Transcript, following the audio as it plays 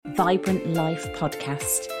Vibrant Life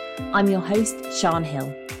podcast. I'm your host, Sian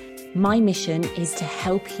Hill. My mission is to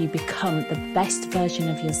help you become the best version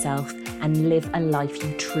of yourself and live a life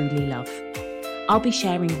you truly love. I'll be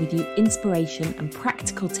sharing with you inspiration and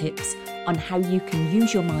practical tips on how you can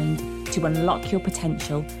use your mind to unlock your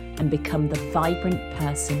potential and become the vibrant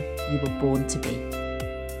person you were born to be.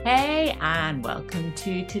 Hey, and welcome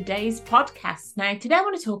to today's podcast. Now, today I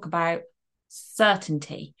want to talk about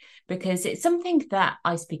certainty because it's something that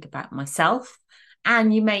I speak about myself,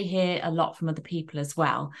 and you may hear a lot from other people as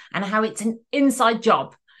well, and how it's an inside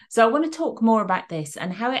job. So I want to talk more about this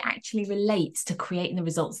and how it actually relates to creating the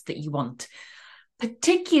results that you want,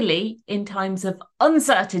 particularly in times of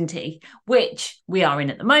uncertainty, which we are in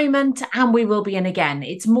at the moment and we will be in again.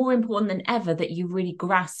 It's more important than ever that you really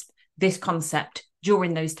grasp this concept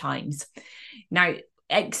during those times. Now,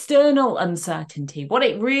 external uncertainty, what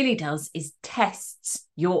it really does is tests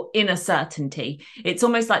your inner certainty. It's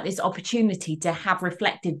almost like this opportunity to have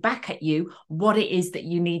reflected back at you what it is that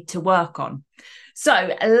you need to work on.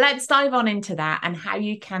 So let's dive on into that and how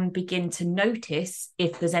you can begin to notice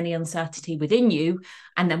if there's any uncertainty within you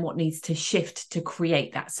and then what needs to shift to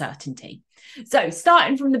create that certainty. So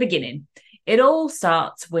starting from the beginning, it all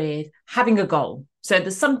starts with having a goal. So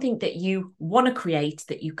there's something that you want to create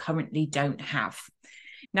that you currently don't have.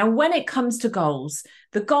 Now, when it comes to goals,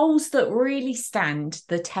 the goals that really stand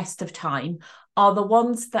the test of time are the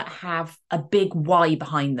ones that have a big why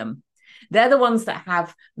behind them. They're the ones that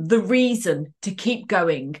have the reason to keep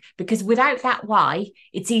going, because without that why,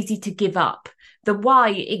 it's easy to give up. The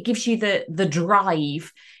why, it gives you the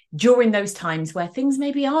drive during those times where things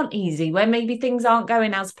maybe aren't easy, where maybe things aren't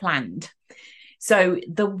going as planned. So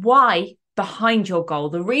the why behind your goal,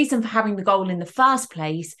 the reason for having the goal in the first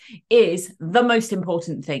place, is the most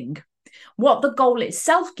important thing. What the goal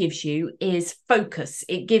itself gives you is focus.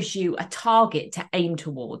 It gives you a target to aim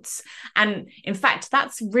towards. And in fact,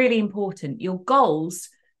 that's really important. Your goals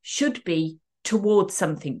should be towards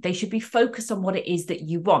something. They should be focused on what it is that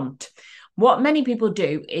you want. What many people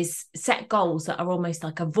do is set goals that are almost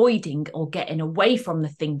like avoiding or getting away from the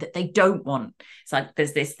thing that they don't want. It's like,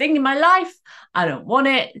 there's this thing in my life, I don't want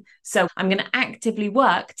it, so I'm going to actively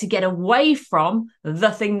work to get away from the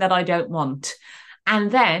thing that I don't want. And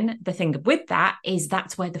then the thing with that is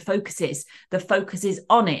that's where the focus is. The focus is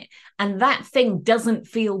on it. And that thing doesn't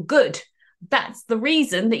feel good. That's the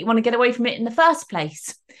reason that you want to get away from it in the first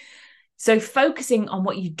place. So focusing on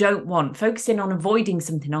what you don't want, focusing on avoiding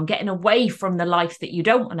something, on getting away from the life that you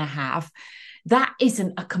don't want to have, that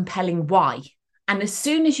isn't a compelling why. And as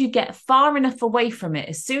soon as you get far enough away from it,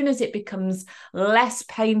 as soon as it becomes less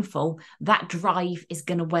painful, that drive is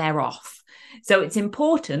going to wear off. So it's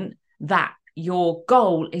important that your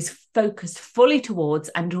goal is focused fully towards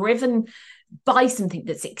and driven by something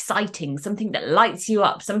that's exciting, something that lights you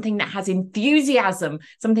up, something that has enthusiasm,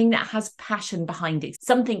 something that has passion behind it,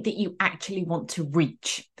 something that you actually want to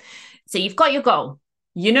reach. So you've got your goal,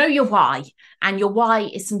 you know your why, and your why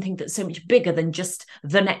is something that's so much bigger than just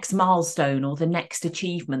the next milestone or the next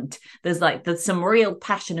achievement. There's some real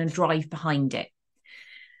passion and drive behind it.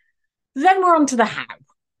 Then we're on to the how.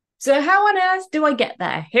 So how on earth do I get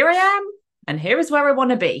there? Here I am. And here is where I want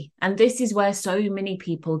to be. And this is where so many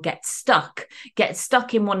people get stuck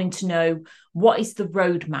in wanting to know, what is the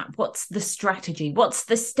roadmap? What's the strategy? What's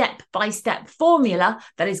the step-by-step formula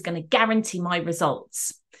that is going to guarantee my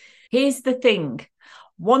results? Here's the thing.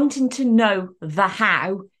 Wanting to know the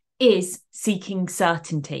how is seeking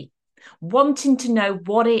certainty. Wanting to know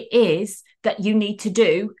what it is that you need to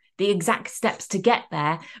do, the exact steps to get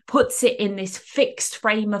there, puts it in this fixed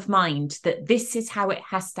frame of mind that this is how it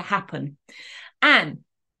has to happen. And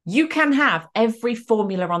you can have every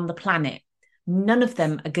formula on the planet. None of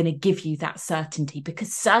them are going to give you that certainty,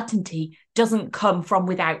 because certainty doesn't come from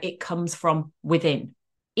without, it comes from within.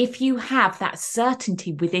 If you have that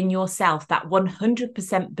certainty within yourself, that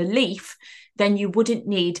 100% belief, then you wouldn't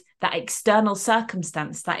need that external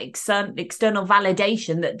circumstance, that external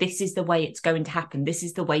validation that this is the way it's going to happen. This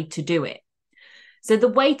is the way to do it. So the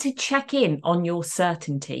way to check in on your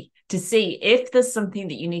certainty, to see if there's something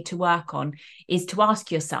that you need to work on, is to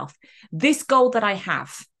ask yourself, this goal that I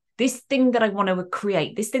have, this thing that I want to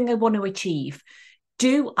create, this thing I want to achieve,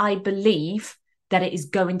 do I believe that it is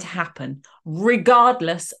going to happen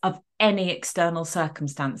regardless of any external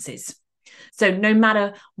circumstances? So no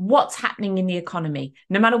matter what's happening in the economy,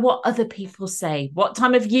 no matter what other people say, what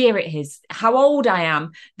time of year it is, how old I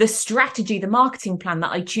am, the strategy, the marketing plan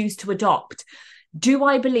that I choose to adopt, do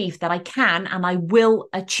I believe that I can and I will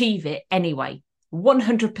achieve it anyway?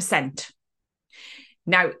 100%.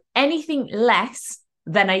 Now, anything less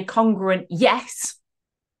than a congruent yes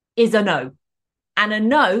is a no. And a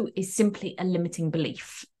no is simply a limiting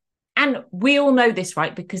belief. And we all know this,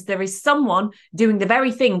 right? Because there is someone doing the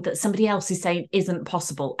very thing that somebody else is saying isn't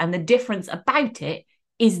possible. And the difference about it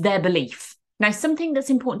is their belief. Now, something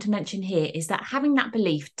that's important to mention here is that having that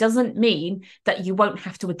belief doesn't mean that you won't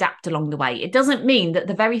have to adapt along the way. It doesn't mean that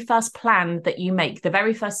the very first plan that you make, the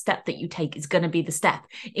very first step that you take is going to be the step.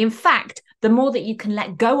 In fact, the more that you can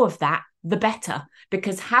let go of that, the better,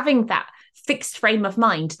 because having that fixed frame of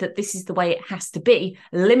mind that this is the way it has to be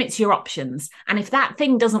limits your options. And if that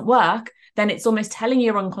thing doesn't work, then it's almost telling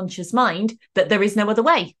your unconscious mind that there is no other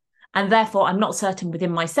way. And therefore, I'm not certain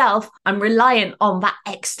within myself. I'm reliant on that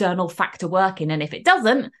external factor working. And if it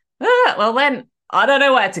doesn't, well, then I don't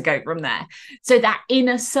know where to go from there. So that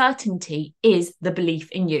inner certainty is the belief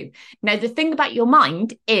in you. Now, the thing about your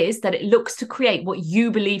mind is that it looks to create what you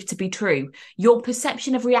believe to be true. Your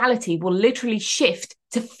perception of reality will literally shift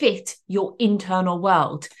to fit your internal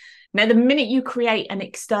world. Now, the minute you create an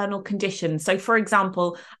external condition, so for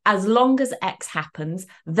example, as long as X happens,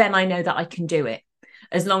 then I know that I can do it.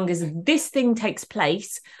 As long as this thing takes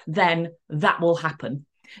place, then that will happen.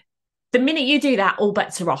 The minute you do that, all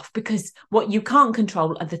bets are off, because what you can't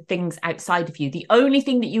control are the things outside of you. The only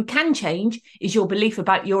thing that you can change is your belief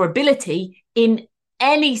about your ability in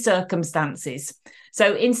any circumstances.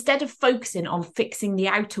 So instead of focusing on fixing the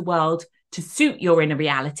outer world to suit your inner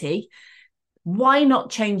reality, why not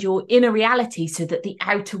change your inner reality so that the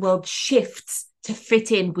outer world shifts to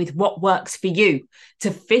fit in with what works for you, to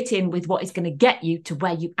fit in with what is going to get you to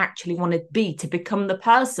where you actually want to be, to become the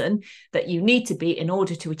person that you need to be in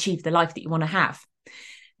order to achieve the life that you want to have.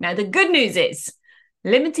 Now, the good news is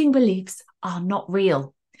limiting beliefs are not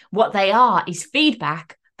real. What they are is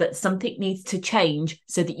feedback that something needs to change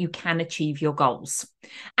so that you can achieve your goals.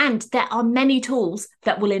 And there are many tools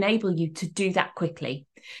that will enable you to do that quickly.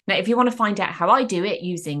 Now, if you want to find out how I do it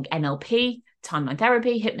using NLP, timeline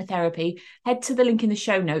therapy, hypnotherapy, head to the link in the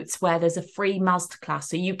show notes where there's a free masterclass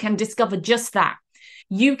so you can discover just that.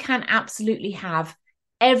 You can absolutely have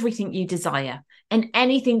everything you desire, and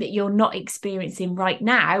anything that you're not experiencing right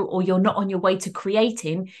now or you're not on your way to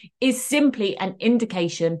creating is simply an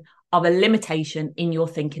indication of a limitation in your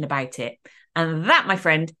thinking about it. And that, my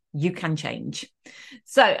friend, you can change.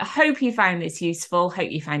 So I hope you found this useful.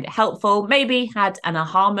 Hope you found it helpful. Maybe had an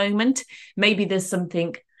aha moment. Maybe there's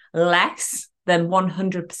something less than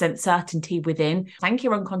 100% certainty within. Thank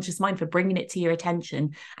your unconscious mind for bringing it to your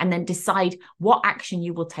attention, and then decide what action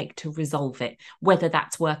you will take to resolve it, whether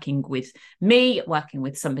that's working with me, working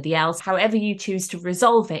with somebody else, however you choose to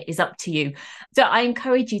resolve it is up to you. So I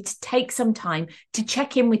encourage you to take some time to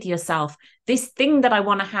check in with yourself. This thing that I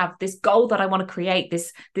want to have, this goal that I want to create,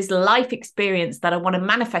 this life experience that I want to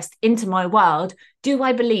manifest into my world, do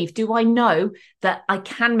I believe, do I know that I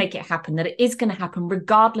can make it happen, that it is going to happen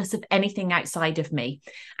regardless of anything outside of me?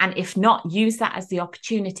 And if not, use that as the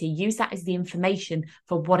opportunity, use that as the information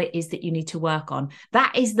for what it is that you need to work on.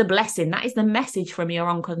 That is the blessing. That is the message from your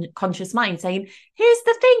unconscious mind saying, here's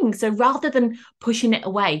the thing. So rather than pushing it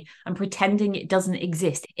away and pretending it doesn't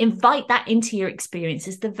exist, invite that into your experience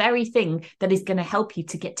as the very thing that is going to help you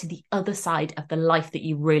to get to the other side of the life that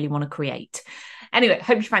you really want to create. Anyway,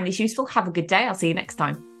 hope you find this useful. Have a good day. I'll see you next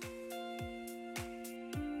time.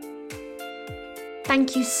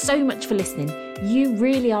 Thank you so much for listening. You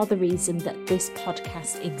really are the reason that this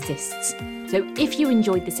podcast exists. So if you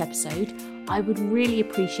enjoyed this episode, I would really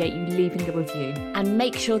appreciate you leaving a review, and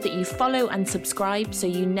make sure that you follow and subscribe so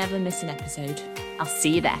you never miss an episode. I'll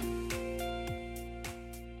see you there.